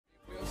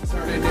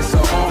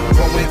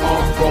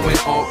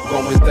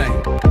ongoing thing.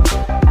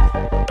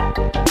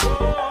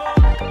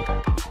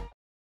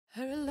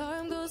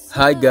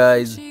 Hi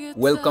guys,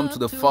 welcome to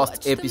the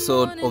first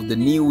episode of the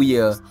new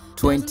year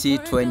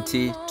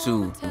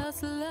 2022.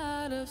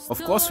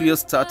 Of course, we are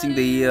starting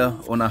the year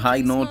on a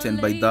high note,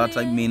 and by that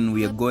I mean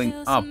we are going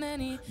up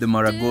the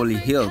Maragoli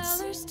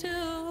hills.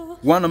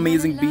 One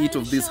amazing bit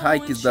of this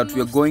hike is that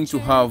we are going to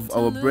have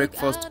our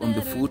breakfast on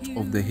the foot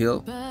of the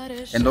hill,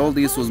 and all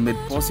this was made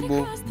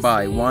possible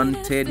by one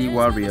Teddy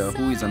Warrior,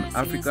 who is an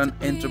African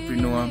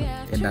entrepreneur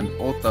and an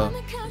author,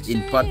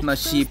 in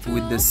partnership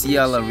with the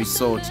Ciala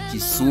Resort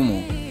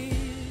Kisumu.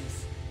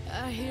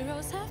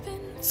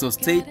 So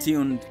stay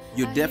tuned,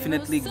 you're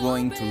definitely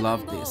going to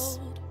love this.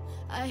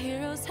 Our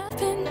heroes have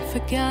been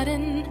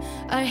forgotten,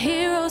 our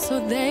heroes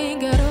so they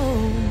got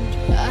old.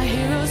 Our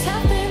heroes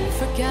have been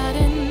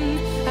forgotten,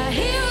 our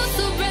heroes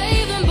so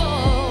brave and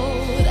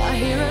bold. Our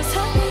heroes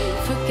have been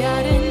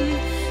forgotten,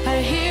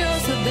 our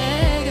heroes so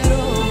they got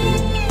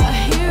old. Our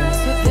heroes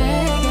so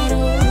they got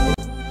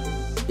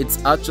old. It's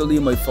actually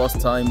my first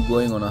time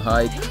going on a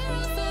hike,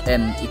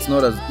 and it's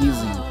not as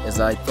easy as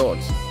I thought.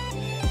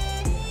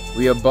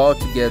 We are about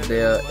to get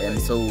there, and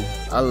so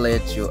I'll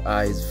let your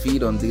eyes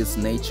feed on this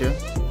nature,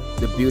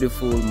 the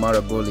beautiful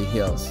Maragoli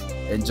hills.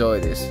 Enjoy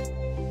this.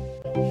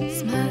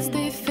 Smiles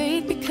they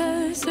fade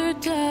because her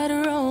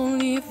daughter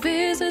only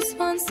visits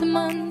once a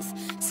month.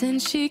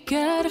 Since she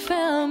got a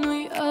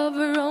family of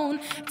her own,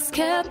 it's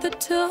kept the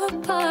two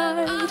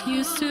apart.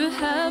 Used to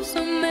have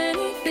so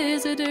many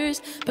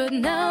visitors, but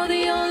now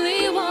the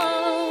only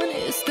one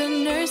is the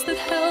nurse that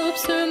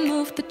helps her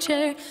move the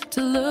chair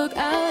to look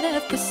out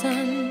at the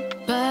sun.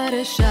 But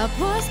a shop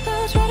was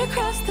built right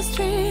across the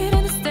street,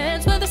 and it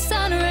stands where the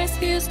sunrise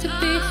used to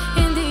be.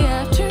 In the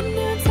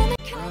afternoons on the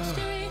couch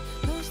to read,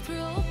 goes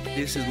through old pictures.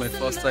 This is my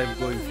first time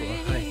going for a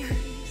hike.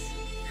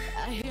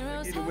 Our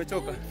heroes have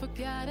been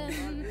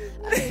forgotten.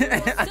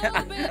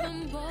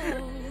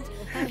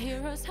 Our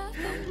heroes have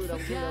been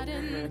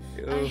forgotten.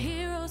 Our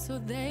heroes so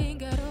they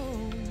got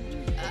old.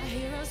 Our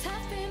heroes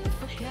have been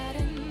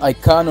forgotten. I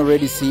can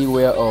already see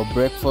where our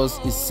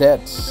breakfast is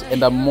set,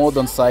 and I'm more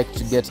than psyched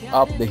to get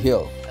up the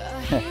hill.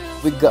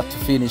 We got to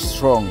finish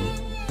strong.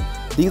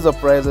 These are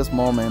priceless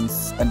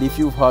moments, and if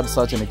you've had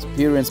such an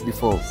experience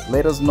before,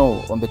 let us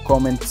know on the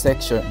comment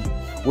section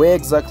where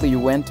exactly you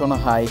went on a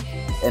hike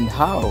and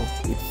how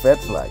it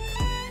felt like.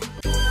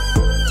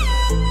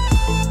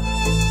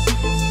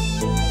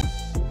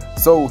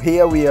 So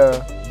here we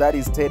are, that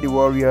is Teddy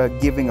Warrior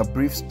giving a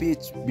brief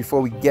speech before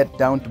we get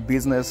down to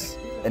business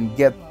and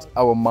get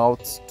our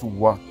mouths to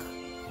work.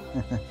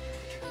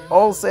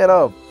 All set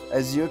up,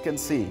 as you can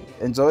see.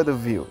 Enjoy the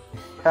view.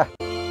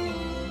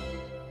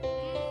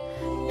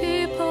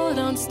 People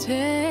don't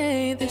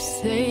stay the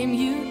same,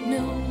 you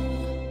know.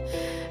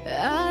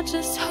 I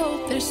just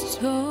hope their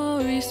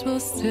stories will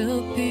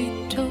still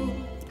be told.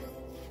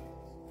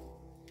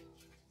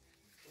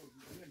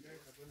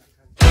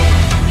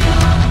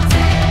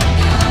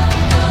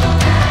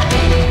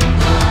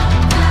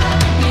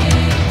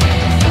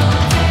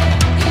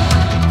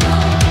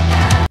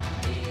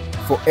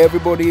 For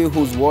everybody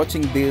who's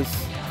watching this,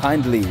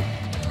 kindly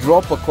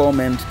drop a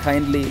comment,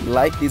 kindly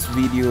like this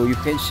video. You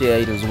can share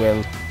it as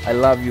well. I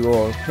love you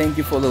all. Thank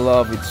you for the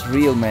love. It's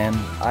real, man.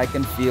 I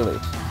can feel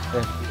it.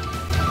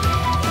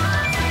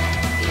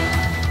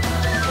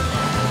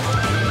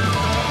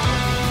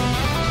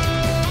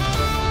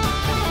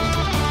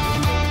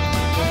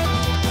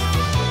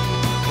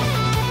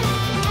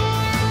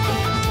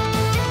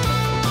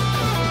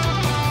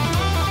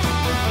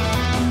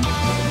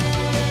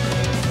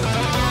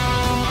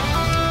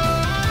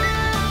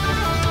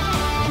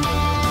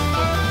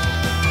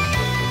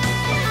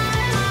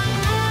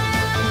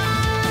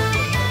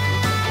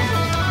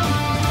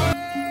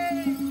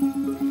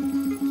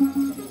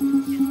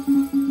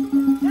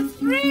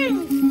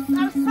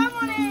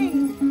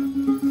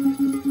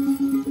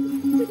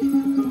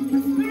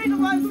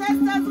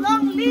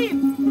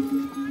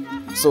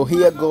 So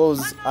here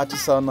goes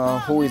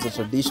Artisana, who is a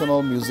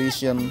traditional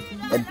musician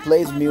and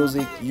plays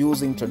music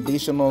using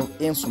traditional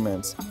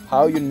instruments.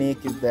 How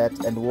unique is that,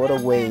 and what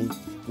a way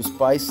to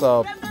spice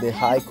up the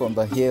hike on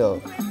the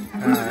hill.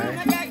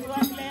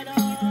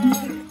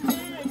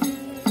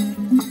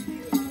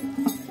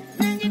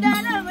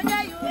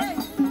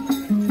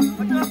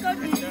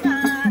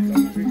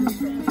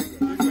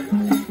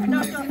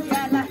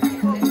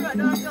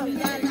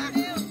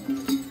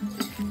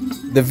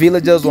 The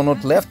villagers were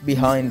not left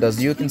behind.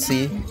 As you can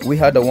see, we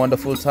had a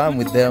wonderful time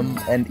with them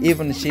and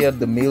even shared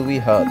the meal we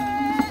had.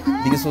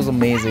 This was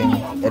amazing,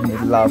 and we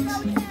loved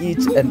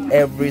each and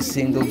every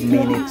single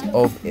minute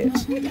of it.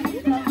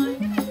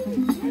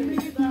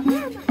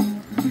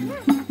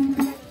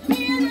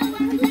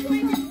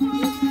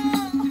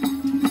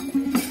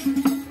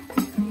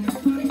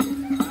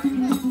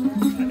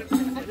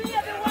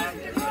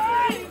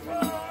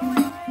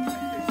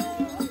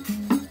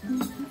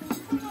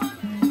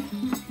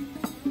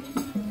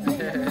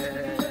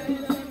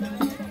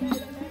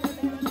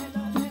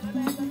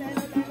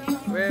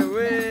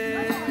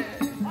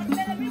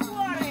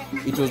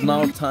 It was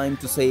now time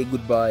to say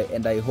goodbye,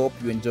 and I hope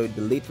you enjoyed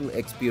the little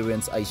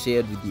experience I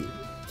shared with you.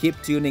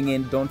 Keep tuning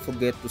in, don't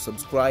forget to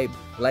subscribe,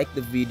 like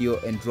the video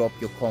and drop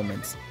your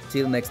comments.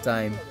 Till next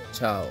time,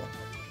 ciao.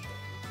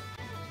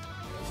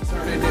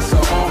 Turning this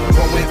on,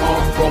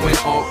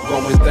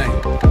 going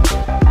thing.